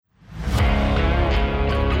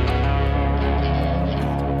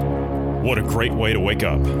What a great way to wake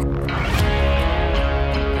up.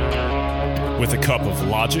 With a cup of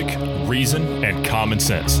logic, reason, and common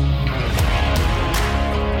sense.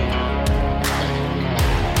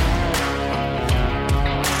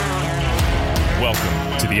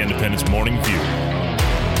 Welcome to the Independence Morning View.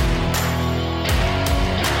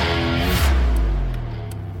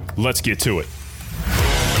 Let's get to it.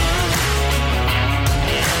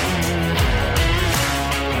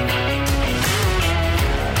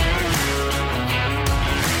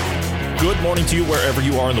 Good morning to you wherever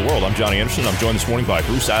you are in the world. I'm Johnny Anderson. I'm joined this morning by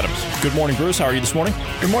Bruce Adams. Good morning, Bruce. How are you this morning?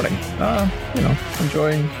 Good morning.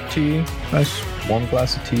 Enjoying tea. Nice warm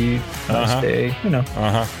glass of tea. Nice day.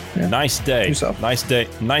 Yeah. Nice day. Yourself? Nice day.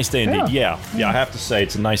 Nice day indeed. Yeah. I have to say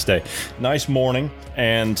it's a nice day. Nice morning.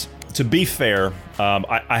 And to be fair,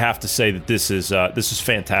 I have to say that this is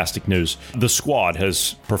fantastic news. The squad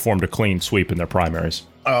has performed a clean sweep in their primaries.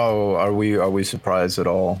 Oh, are we surprised at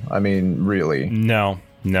all? I mean, really? No,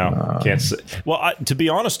 can't say. Well, to be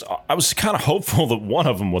honest, I was kind of hopeful that one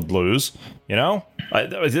of them would lose. You know,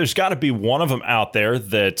 there's got to be one of them out there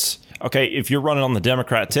that, okay, if you're running on the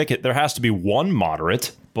Democrat ticket, there has to be one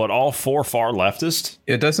moderate, but all four far leftist.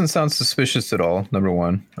 It doesn't sound suspicious at all, number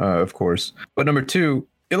one, of course. But number two,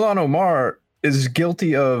 Ilhan Omar is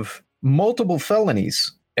guilty of multiple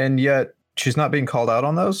felonies, and yet she's not being called out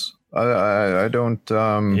on those? I don't.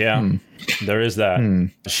 There is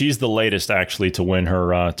that. She's the latest actually to win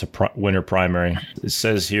her win her primary. It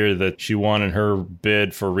says here that she won in her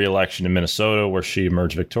bid for re-election in Minnesota, where she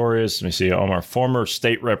emerged victorious. Let me see. Omar, former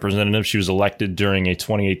state representative, she was elected during a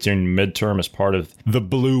 2018 midterm as part of the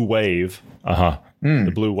Blue Wave.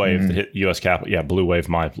 The Blue Wave that hit U.S. Capitol. Yeah, Blue Wave.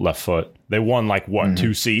 My left foot. They won like what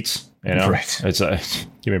 2 seats? You know, right.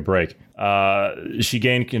 Give me a break. She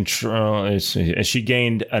gained control. She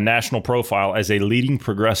gained a national profile as a leading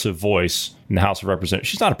progressive voice in the House of Representatives.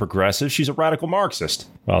 She's not a progressive. She's a radical Marxist.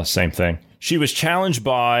 Well, same thing. She was challenged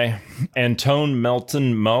by Antone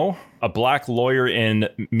Melton Moe, a black lawyer and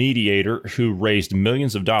mediator who raised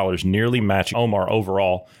millions of dollars, nearly matching Omar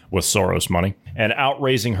overall with Soros money, and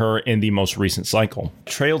outraising her in the most recent cycle.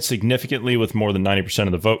 Trailed significantly with more than 90%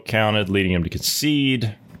 of the vote counted, leading him to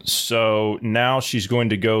concede. So now she's going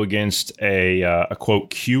to go against a quote,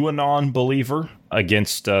 QAnon believer.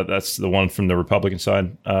 Against, that's the one from the Republican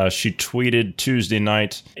side. She tweeted Tuesday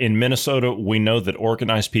night, in Minnesota, we know that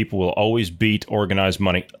organized people will always beat organized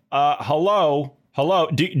money. Hello?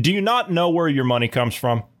 Do you not know where your money comes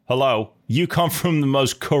from? Hello? You come from the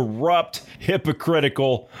most corrupt,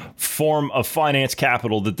 hypocritical form of finance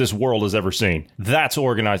capital that this world has ever seen. That's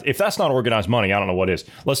organized. If that's not organized money, I don't know what is.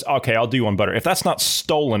 I'll do one better. If that's not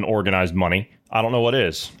stolen organized money, I don't know what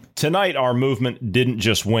is. Tonight, our movement didn't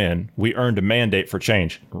just win. We earned a mandate for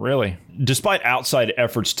change. Really? Despite outside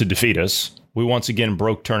efforts to defeat us, we once again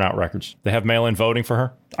broke turnout records. They have mail-in voting for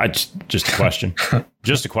her? Just a question.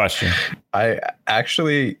 Just a question.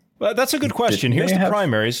 Well, that's a good question. Here's the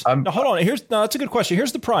primaries. Hold on. That's a good question.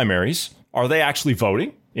 Here's the primaries. Are they actually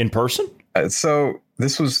voting in person? So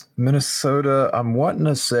this was Minnesota. I'm wanting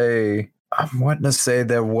to say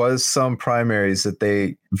there was some primaries that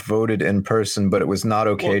they voted in person, but it was not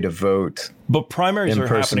okay to vote. But primaries in are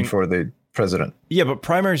person happening for the president. Yeah, but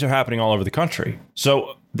primaries are happening all over the country.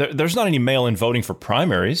 So there's not any mail-in voting for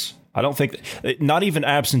primaries. I don't think not even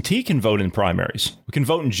absentee can vote in primaries. We can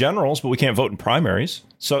vote in generals, but we can't vote in primaries.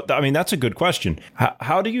 So, I mean, that's a good question.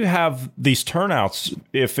 How do you have these turnouts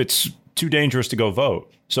if it's too dangerous to go vote?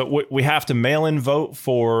 So we have to mail in vote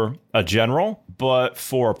for a general, but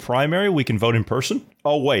for a primary, we can vote in person.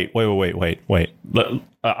 Oh, wait.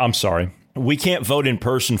 I'm sorry. We can't vote in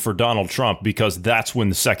person for Donald Trump because that's when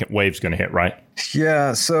the second wave's going to hit, right?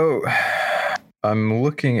 Yeah. So I'm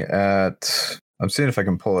seeing if I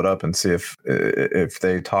can pull it up and see if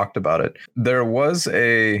they talked about it. There was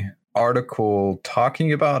a article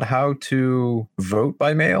talking about how to vote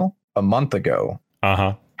by mail a month ago.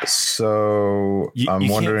 So I'm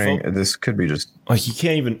wondering, this could be just. Oh, you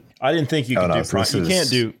can't even. I didn't think you could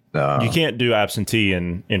do. You can't do absentee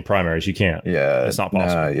in primaries. You can't. Yeah, it's not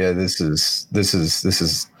possible. Yeah, this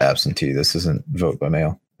is absentee. This isn't vote by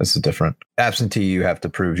mail. This is different. Absentee, you have to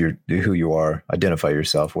prove who you are, identify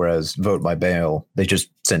yourself. Whereas vote by mail, they just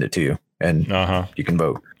send it to you and you can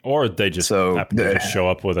vote. Or they just happen to just show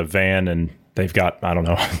up with a van and they've got, I don't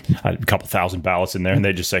know, a couple thousand ballots in there and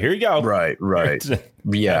they just say, here you go. Right.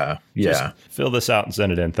 Yeah. Just fill this out and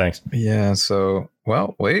send it in. Thanks. Yeah. So,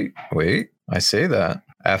 well, wait. I say that.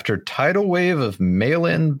 After tidal wave of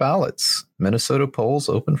mail-in ballots, Minnesota polls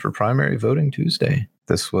open for primary voting Tuesday.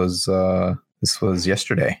 This was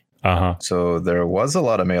yesterday. Uh-huh. So there was a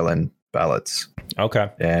lot of mail-in ballots. Okay.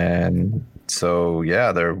 And So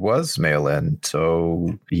yeah, there was mail-in.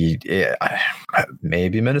 So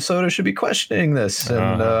maybe Minnesota should be questioning this,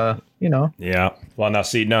 and Yeah. Well, now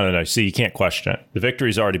see, no. See, you can't question it. The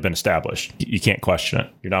victory's already been established. You can't question it.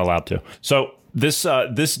 You're not allowed to. So this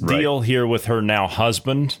deal here with her now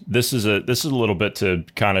husband, this is a little bit to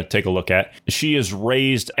kind of take a look at. She has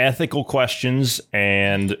raised ethical questions,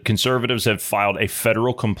 and conservatives have filed a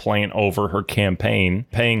federal complaint over her campaign,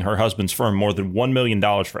 paying her husband's firm more than $1 million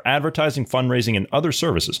for advertising, fundraising, and other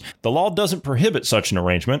services. The law doesn't prohibit such an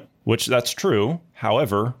arrangement, which that's true.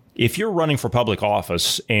 However, if you're running for public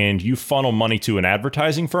office and you funnel money to an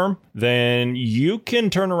advertising firm, then you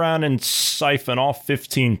can turn around and siphon off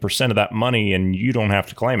 15% of that money and you don't have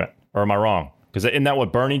to claim it. Or am I wrong? Because isn't that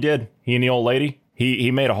what Bernie did? He and the old lady?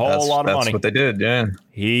 He made a whole lot of money. That's what they did, yeah.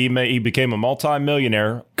 He became a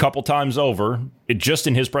multi-millionaire a couple times over just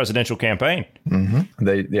in his presidential campaign.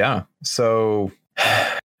 Mm-hmm. So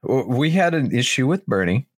we had an issue with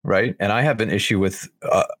Bernie, right? And I have an issue with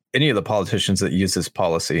any of the politicians that use this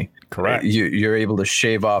policy. Correct. You're able to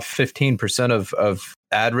shave off 15% of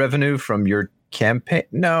ad revenue from your campaign.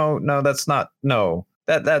 No, that's not. No,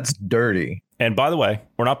 that's dirty. And by the way,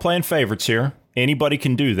 we're not playing favorites here. Anybody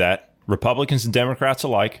can do that. Republicans and Democrats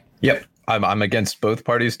alike. Yep. I'm against both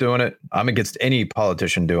parties doing it. I'm against any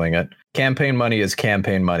politician doing it. Campaign money is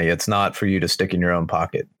campaign money. It's not for you to stick in your own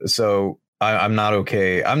pocket. So I'm not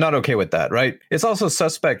okay. I'm not okay with that, right? It's also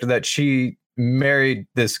suspect that she married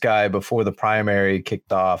this guy before the primary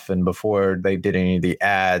kicked off and before they did any of the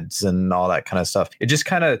ads and all that kind of stuff. It just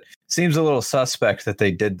kind of seems a little suspect that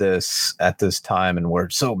they did this at this time and were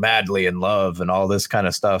so madly in love and all this kind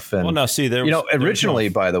of stuff. And well, now see, there was, originally,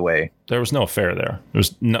 by the way, there was no affair there. There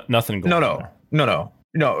was nothing going on there.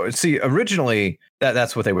 No. See, originally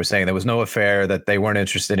that's what they were saying. There was no affair, that they weren't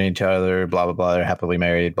interested in each other, blah, blah, blah. They're happily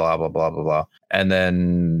married, blah, blah, blah, blah, blah. And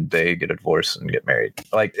then they get a divorce and get married.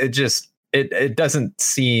 Like it doesn't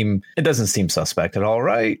seem suspect at all.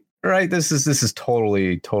 Right. This is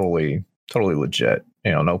totally legit.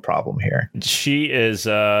 No problem here. She is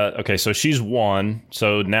okay. So she's won.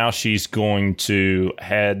 So now she's going to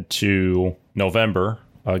head to November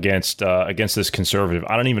against this conservative.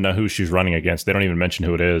 I don't even know who she's running against. They don't even mention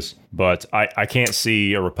who it is. But I can't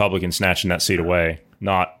see a Republican snatching that seat away.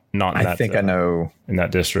 Not in that. I think I know in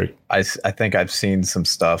that district. I think I've seen some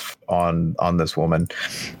stuff on this woman.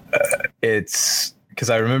 It's because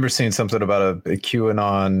I remember seeing something about a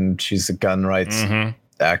QAnon. She's a gun rights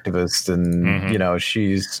activist, and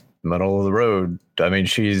she's middle of the road. I mean,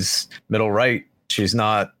 she's middle right. She's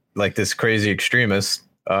not like this crazy extremist.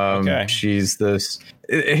 She's this.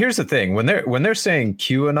 Here's the thing: when they're saying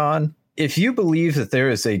QAnon, if you believe that there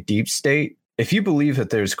is a deep state, if you believe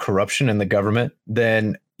that there's corruption in the government,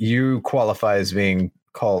 then you qualify as being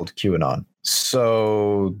called QAnon.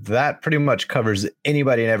 So that pretty much covers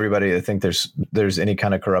anybody and everybody that think there's any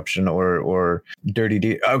kind of corruption or dirty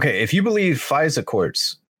deed. Okay, if you believe FISA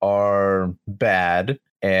courts are bad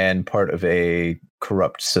and part of a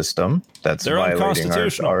corrupt system that's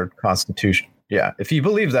violating our Constitution. Yeah, if you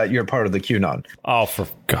believe that, you're part of the QAnon. Oh, for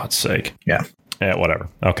God's sake. Yeah. Yeah, whatever.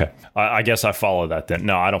 Okay. I guess I follow that then.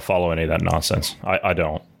 No, I don't follow any of that nonsense. I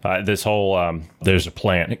don't. This whole, there's a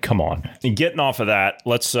plan. Come on. And getting off of that,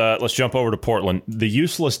 let's jump over to Portland. The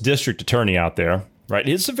useless district attorney out there, right?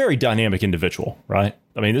 He's a very dynamic individual, right?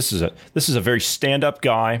 I mean, this is a very stand-up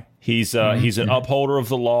guy. He's an upholder of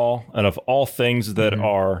the law and of all things that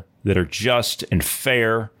are just and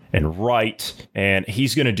fair and right. And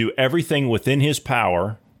he's going to do everything within his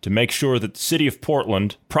power to make sure that the city of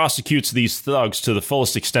Portland prosecutes these thugs to the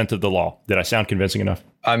fullest extent of the law. Did I sound convincing enough?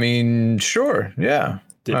 I mean, sure. Yeah.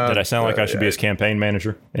 Did I sound like I should be his campaign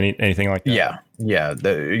manager? Anything like that? Yeah.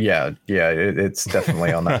 It's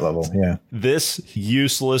definitely on that level. Yeah. This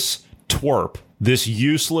useless twerp, this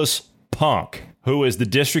useless punk, who is the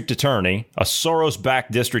district attorney, a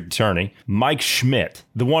Soros-backed district attorney, Mike Schmidt,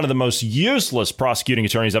 one of the most useless prosecuting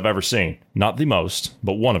attorneys I've ever seen. Not the most,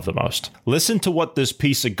 but one of the most. Listen to what this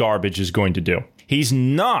piece of garbage is going to do. He's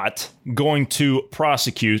not going to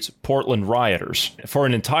prosecute Portland rioters for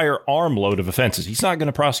an entire armload of offenses. He's not going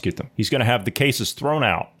to prosecute them. He's going to have the cases thrown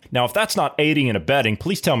out. Now, if that's not aiding and abetting,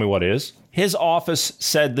 please tell me what is. His office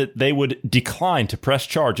said that they would decline to press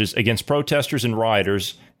charges against protesters and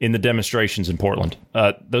rioters in the demonstrations in Portland.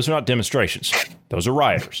 Those are not demonstrations. Those are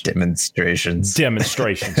rioters. Demonstrations.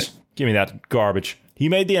 Give me that garbage. He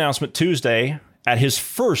made the announcement Tuesday at his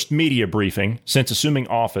first media briefing since assuming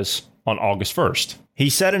office on August 1st. He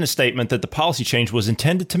said in a statement that the policy change was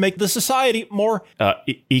intended to make the society more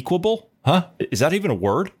equable. Huh? Is that even a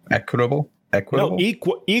word? Equitable? No,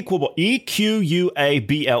 equable.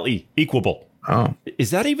 EQUABLE. Equable. Oh. Is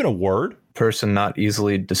that even a word? person not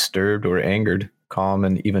easily disturbed or angered, calm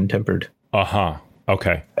and even tempered.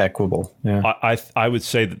 Okay. Equable. Yeah. I would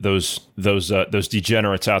say that those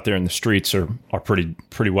degenerates out there in the streets are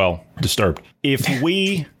pretty well disturbed. If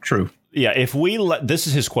we True. Yeah, this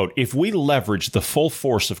is his quote, if we leverage the full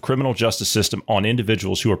force of criminal justice system on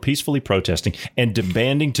individuals who are peacefully protesting and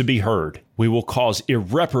demanding to be heard, we will cause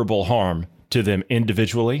irreparable harm to them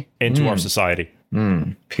individually and to our society.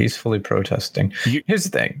 Peacefully protesting. Here's the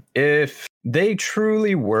thing. If they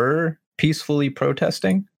truly were peacefully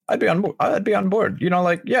protesting, I'd be on board. You know,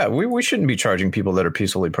 like, yeah, we shouldn't be charging people that are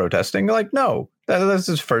peacefully protesting. Like, no, that's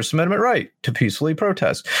his First Amendment right to peacefully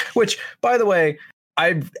protest, which, by the way,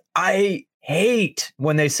 I hate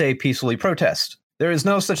when they say peacefully protest. There is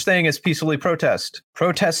no such thing as peacefully protest.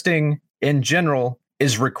 Protesting in general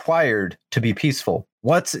is required to be peaceful.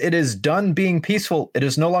 Once it is done being peaceful, it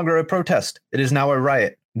is no longer a protest. It is now a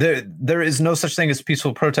riot. There is no such thing as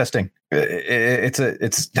peaceful protesting. But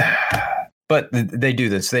they do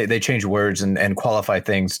this. They change words and qualify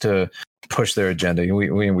things to push their agenda.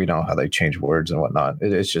 We know how they change words and whatnot.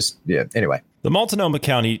 It's just, yeah. Anyway. The Multnomah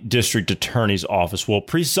County District Attorney's Office will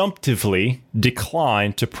presumptively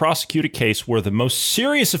decline to prosecute a case where the most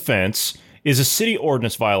serious offense is a city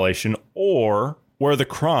ordinance violation or where the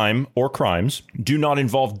crime or crimes do not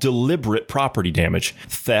involve deliberate property damage,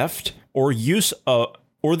 theft, or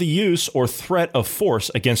the use or threat of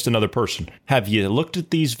force against another person. Have you looked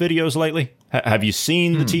at these videos lately? Have you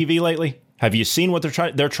seen the TV lately? Have you seen what they're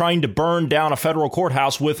trying? They're trying to burn down a federal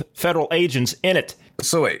courthouse with federal agents in it.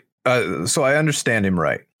 So wait. So I understand him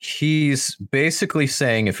right. He's basically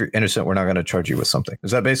saying if you're innocent, we're not going to charge you with something.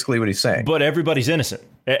 Is that basically what he's saying? But everybody's innocent.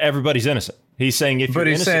 Everybody's innocent. He's saying if you're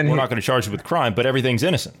innocent, we're not going to charge you with crime, but everything's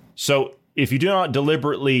innocent. So if you do not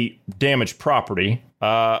deliberately damage property,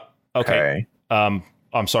 okay.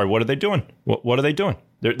 I'm sorry, what are they doing? What are they doing?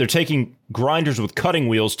 They're taking grinders with cutting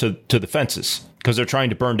wheels to the fences because they're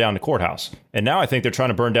trying to burn down the courthouse. And now I think they're trying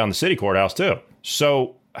to burn down the city courthouse too.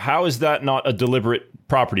 So how is that not a deliberate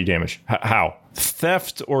property damage? How?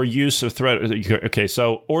 Theft or use of threat. Okay,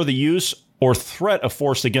 so, or the use or threat of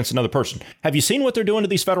force against another person. Have you seen what they're doing to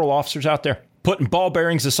these federal officers out there? Putting ball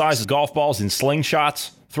bearings the size of golf balls in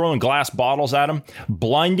slingshots, throwing glass bottles at them,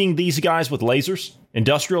 blinding these guys with lasers,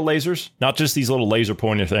 industrial lasers, not just these little laser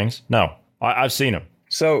pointer things. No, I've seen them.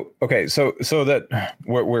 So, okay, so that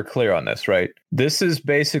we're clear on this, right? This is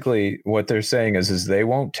basically what they're saying is they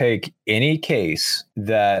won't take any case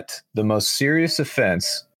that the most serious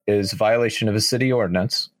offense is violation of a city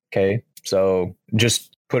ordinance. Okay, so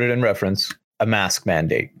just put it in reference, a mask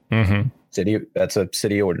mandate. Mm-hmm. That's a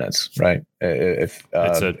city ordinance, right?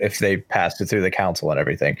 If they passed it through the council and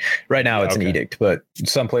everything. Right now it's an edict, but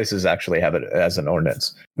some places actually have it as an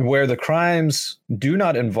ordinance where the crimes do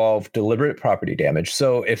not involve deliberate property damage.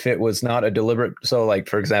 So if it was not a deliberate, so like,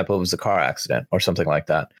 for example, it was a car accident or something like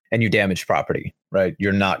that, and you damaged property, right?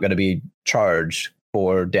 You're not going to be charged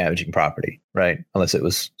for damaging property, right? Unless it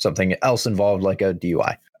was something else involved, like a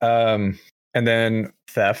DUI. And then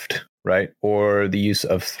theft, right? Or the use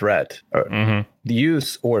of threat, or the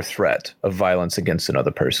use or threat of violence against another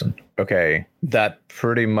person. Okay, that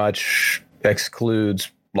pretty much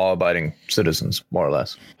excludes law-abiding citizens, more or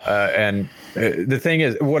less. And the thing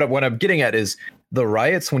is, what I'm getting at is the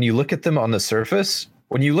riots, when you look at them on the surface,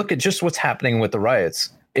 when you look at just what's happening with the riots,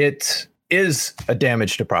 it is a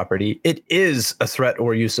damage to property. It is a threat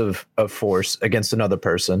or use of force against another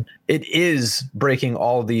person. It is breaking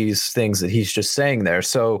all these things that he's just saying there.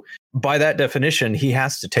 So by that definition, he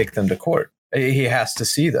has to take them to court. He has to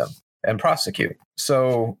see them and prosecute.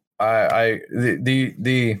 So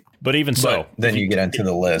but even so, then you get into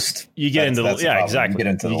the list. You get into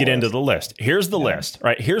the list. Here's the list,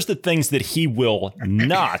 right? Here's the things that he will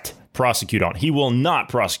not prosecute on. He will not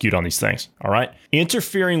prosecute on these things. All right.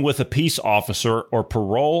 Interfering with a peace officer or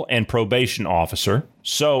parole and probation officer.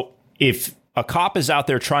 So if a cop is out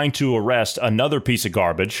there trying to arrest another piece of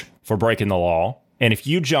garbage for breaking the law, and if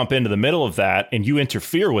you jump into the middle of that and you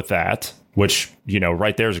interfere with that, which,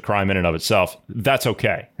 right there is a crime in and of itself, that's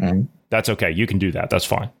okay. Mm-hmm. That's okay. You can do that. That's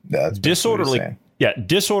fine. That's disorderly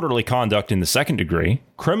conduct in the second degree,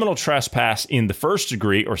 criminal trespass in the first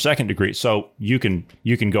degree or second degree. So you can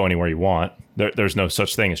go anywhere you want. There's no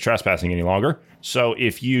such thing as trespassing any longer. So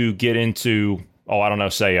if you get into,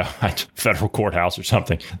 say a federal courthouse or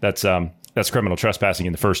something, that's criminal trespassing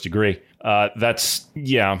in the first degree. That's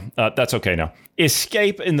okay now.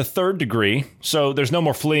 Escape in the third degree. So there's no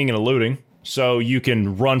more fleeing and eluding. So you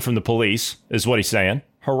can run from the police, is what he's saying.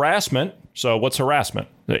 Harassment. So what's harassment?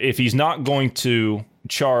 If he's not going to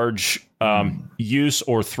charge use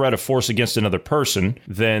or threat of force against another person,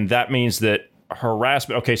 then that means that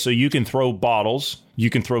harassment. Okay, so you can throw bottles, you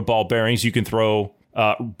can throw ball bearings, you can throw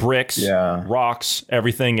bricks, rocks,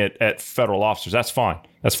 everything at federal officers. That's fine.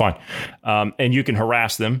 That's fine. And you can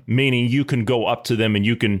harass them, meaning you can go up to them and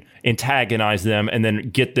you can antagonize them and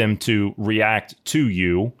then get them to react to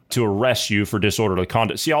you, to arrest you for disorderly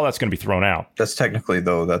conduct. See, all that's going to be thrown out. That's technically,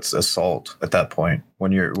 though, that's assault at that point.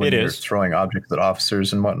 When you're throwing objects at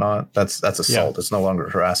officers and whatnot, that's assault. It's no longer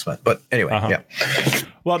harassment. But anyway, yeah.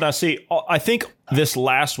 Well, now, see, I think this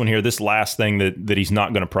last one here, this last thing that he's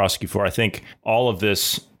not going to prosecute for, I think all of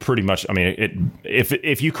this pretty much, I mean,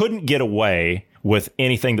 if you couldn't get away with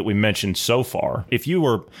anything that we mentioned so far, if you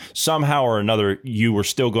were somehow or another, you were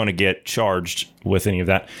still going to get charged with any of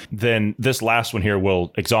that, then this last one here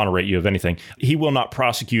will exonerate you of anything. He will not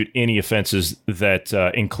prosecute any offenses that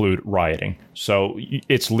include rioting. So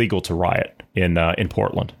it's legal to riot in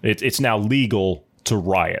Portland. It's now legal to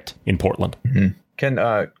riot in Portland.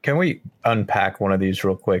 Mm-hmm. Can we unpack one of these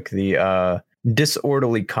real quick? The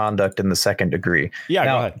disorderly conduct in the second degree. Yeah,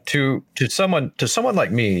 now, go ahead. To someone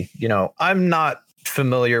like me, I'm not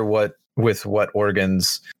familiar with what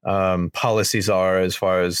Oregon's policies are as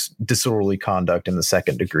far as disorderly conduct in the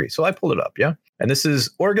second degree. So I pulled it up, yeah? And this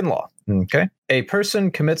is Oregon law, okay? A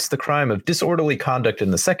person commits the crime of disorderly conduct in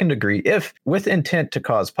the second degree if, with intent to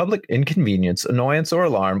cause public inconvenience, annoyance, or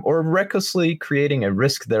alarm, or recklessly creating a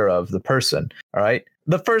risk thereof, the person, all right?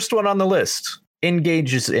 The first one on the list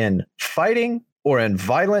engages in fighting or in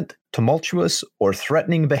violent, tumultuous, or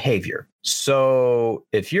threatening behavior. So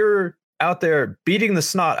if you're out there beating the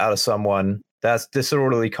snot out of someone, that's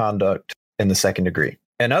disorderly conduct in the second degree.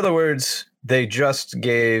 In other words, they just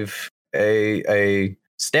gave a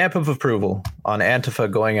stamp of approval on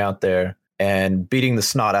Antifa going out there and beating the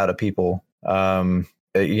snot out of people.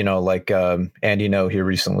 Like Andy No here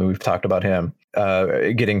recently, we've talked about him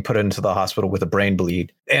getting put into the hospital with a brain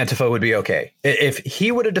bleed. Antifa would be okay. If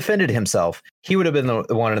he would have defended himself, he would have been the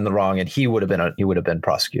one in the wrong, and he would have been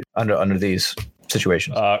prosecuted under these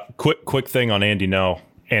situations. Quick thing on Andy No.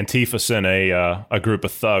 Antifa sent a group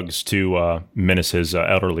of thugs to menace his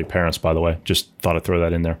elderly parents, by the way. Just thought I'd throw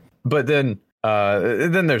that in there. But then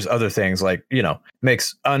there's other things like,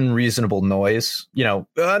 makes unreasonable noise.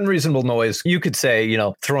 Unreasonable noise. You could say,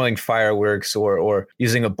 throwing fireworks or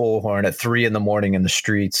using a bullhorn at 3 a.m. in the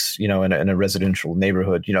streets, in a residential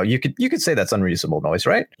neighborhood. You could say that's unreasonable noise,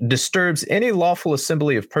 right? Disturbs any lawful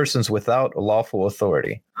assembly of persons without lawful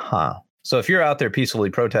authority. So if you're out there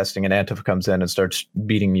peacefully protesting and Antifa comes in and starts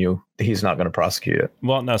beating you, he's not going to prosecute it.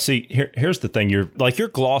 Well, now, see, here's the thing. You're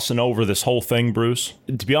glossing over this whole thing, Bruce.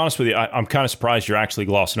 To be honest with you, I'm kind of surprised you're actually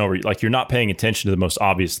glossing over. Like, you're not paying attention to the most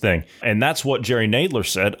obvious thing. And that's what Jerry Nadler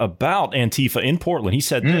said about Antifa in Portland. He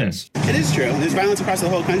said this. It is true. There's violence across the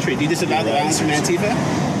whole country. Do you disavow the violence from Antifa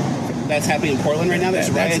that's happening in Portland right now?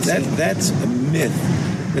 There's riots. That's a myth.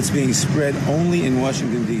 That's being spread only in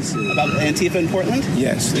Washington, D.C. About Antifa in Portland?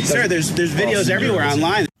 Yes. Sir, there's videos everywhere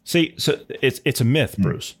online. See, so it's a myth,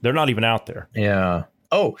 Bruce. They're not even out there. Yeah.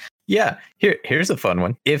 Oh, yeah. Here's a fun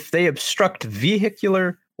one. If they obstruct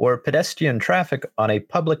vehicular or pedestrian traffic on a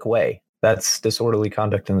public way, that's disorderly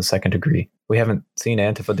conduct in the second degree. We haven't seen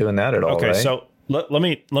Antifa doing that at all, okay, right? So let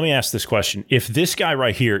me ask this question. If this guy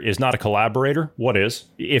right here is not a collaborator, what is?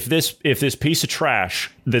 If this piece of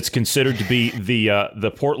trash that's considered to be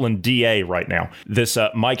the Portland DA right now, this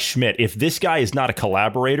Mike Schmidt, if this guy is not a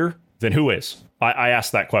collaborator, then who is? I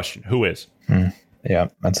asked that question. Who is? Yeah,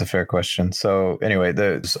 that's a fair question. So anyway,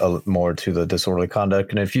 there's more to the disorderly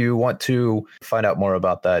conduct. And if you want to find out more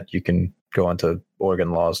about that, you can go onto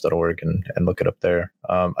OregonLaws.org and look it up there.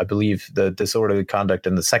 I believe the disorderly conduct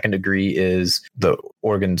in the second degree is the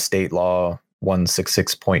Oregon State Law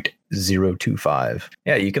 166.025.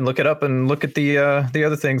 Yeah, you can look it up and look at the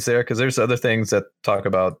other things there, because there's other things that talk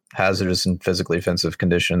about hazardous and physically offensive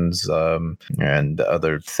conditions and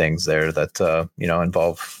other things there that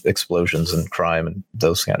involve explosions and crime and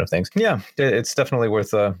those kind of things. Yeah, it's definitely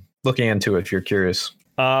worth looking into if you're curious.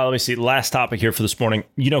 Let me see. Last topic here for this morning.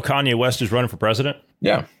 Kanye West is running for president?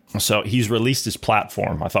 Yeah. So he's released his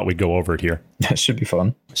platform. I thought we'd go over it here. That should be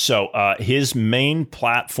fun. So his main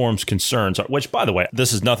platform's concerns, which, by the way,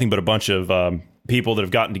 this is nothing but a bunch of people that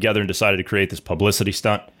have gotten together and decided to create this publicity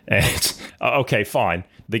stunt. And it's, okay, fine.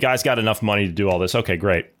 The guy's got enough money to do all this. Okay,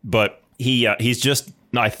 great. But he's just,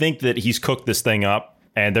 I think that he's cooked this thing up,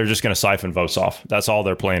 and they're just going to siphon votes off. That's all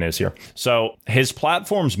their plan is here. So his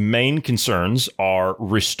platform's main concerns are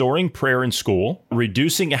restoring prayer in school,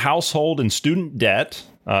 reducing household and student debt,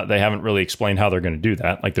 They haven't really explained how they're going to do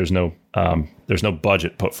that. Like there's no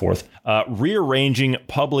budget put forth. Rearranging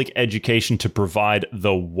public education to provide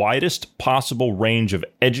the widest possible range of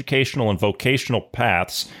educational and vocational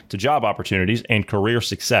paths to job opportunities and career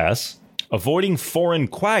success. Avoiding foreign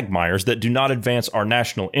quagmires that do not advance our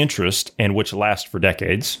national interest and which last for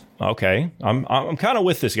decades. Okay, I'm kind of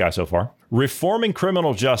with this guy so far. Reforming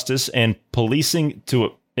criminal justice and policing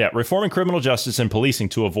to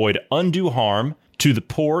avoid undue harm to the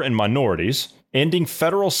poor and minorities. Ending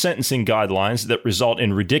federal sentencing guidelines that result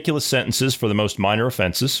in ridiculous sentences for the most minor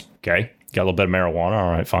offenses. Okay. Got a little bit of marijuana.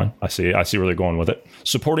 All right, fine. I see where they're going with it.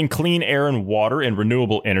 Supporting clean air and water and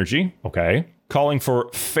renewable energy. Okay. Calling for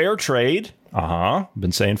fair trade.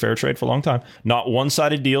 Been saying fair trade for a long time. Not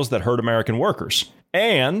one-sided deals that hurt American workers.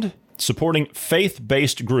 And supporting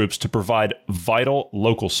faith-based groups to provide vital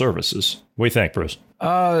local services. What do you think, Bruce?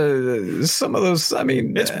 Some of those, I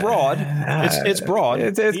mean, it's broad. It's broad.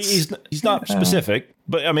 He's not specific,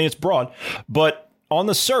 but I mean, it's broad. But on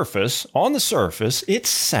the surface, it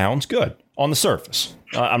sounds good. On the surface,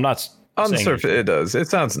 I'm not. On the surface, it does. It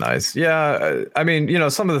sounds nice. Yeah. I mean,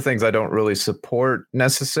 some of the things I don't really support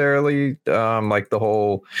necessarily, like the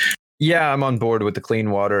whole, I'm on board with the clean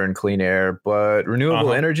water and clean air, but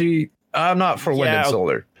renewable energy, I'm not for wind and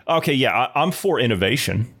solar. Okay. Yeah. I'm for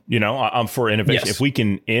innovation. I'm for innovation. Yes. If we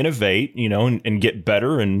can innovate, and get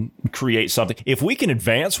better and create something, if we can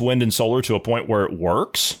advance wind and solar to a point where it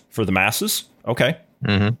works for the masses. Okay.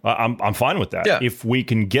 Mm-hmm. I'm fine with that. Yeah. If we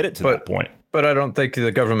can get it to that point. But I don't think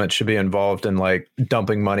the government should be involved in like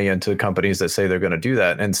dumping money into companies that say they're going to do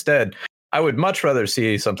that. Instead, I would much rather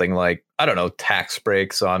see something like, I don't know, tax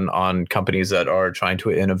breaks on companies that are trying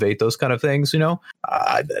to innovate, those kind of things,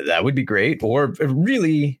 that would be great. Or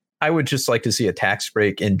really, I would just like to see a tax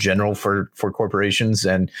break in general for corporations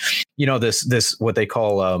and, this what they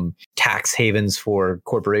call tax havens for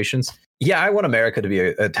corporations. Yeah, I want America to be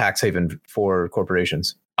a tax haven for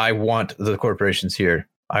corporations. I want the corporations here.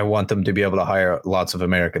 I want them to be able to hire lots of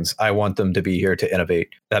Americans. I want them to be here to innovate.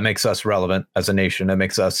 That makes us relevant as a nation. That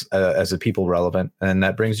makes us as a people relevant. And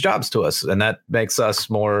that brings jobs to us. And that makes us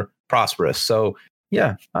more prosperous. So,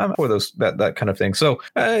 yeah, I'm for that kind of thing. So,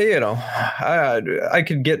 I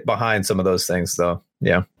could get behind some of those things, though.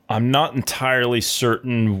 Yeah. I'm not entirely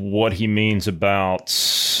certain what he means about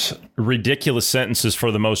ridiculous sentences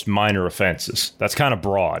for the most minor offenses. That's kind of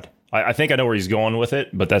broad. I think I know where he's going with it,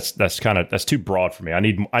 but that's too broad for me. I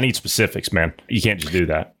need specifics, man. You can't just do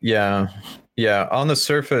that. Yeah. On the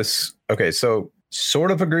surface, okay, so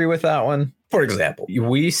sort of agree with that one. For example,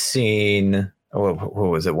 we seen what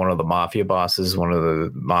was it? One of the mafia bosses, one of the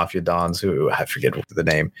mafia dons, who I forget the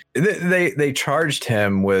name. They charged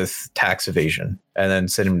him with tax evasion and then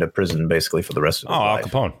sent him to prison basically for the rest of his life. Al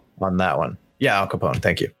Capone on that one. Yeah, Al Capone.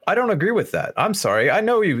 Thank you. I don't agree with that. I'm sorry. I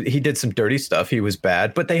know he did some dirty stuff. He was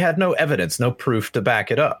bad, but they had no evidence, no proof to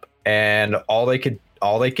back it up. And all they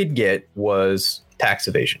could get was tax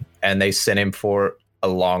evasion, and they sent him for a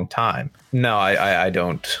long time. No, I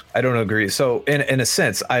don't agree. So in a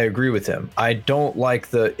sense, I agree with him. I don't like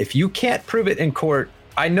if you can't prove it in court.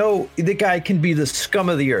 I know the guy can be the scum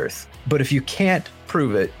of the earth, but if you can't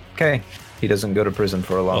prove it, okay, he doesn't go to prison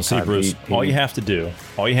for a long time. See, Bruce, all you have to do,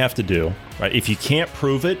 right? If you can't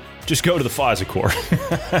prove it, just go to the FISA court.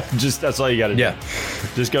 That's all you got to do. Yeah.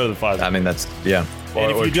 Just go to the FISA court. I mean, that's, yeah. Or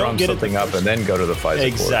if you don't get something up and then go to the FISA court.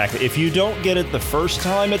 Exactly. If you don't get it the first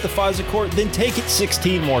time at the FISA court, then take it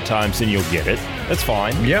 16 more times and you'll get it. That's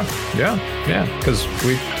fine. Yeah. Because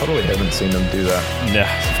we totally haven't seen them do that.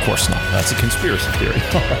 No, of course not. That's a conspiracy theory.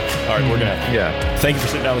 All right, we're going to. Yeah. Thank you for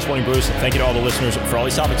sitting down this morning, Bruce. Thank you to all the listeners. For all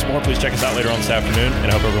these topics and more, please check us out later on this afternoon. And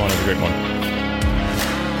I hope everyone has a great one.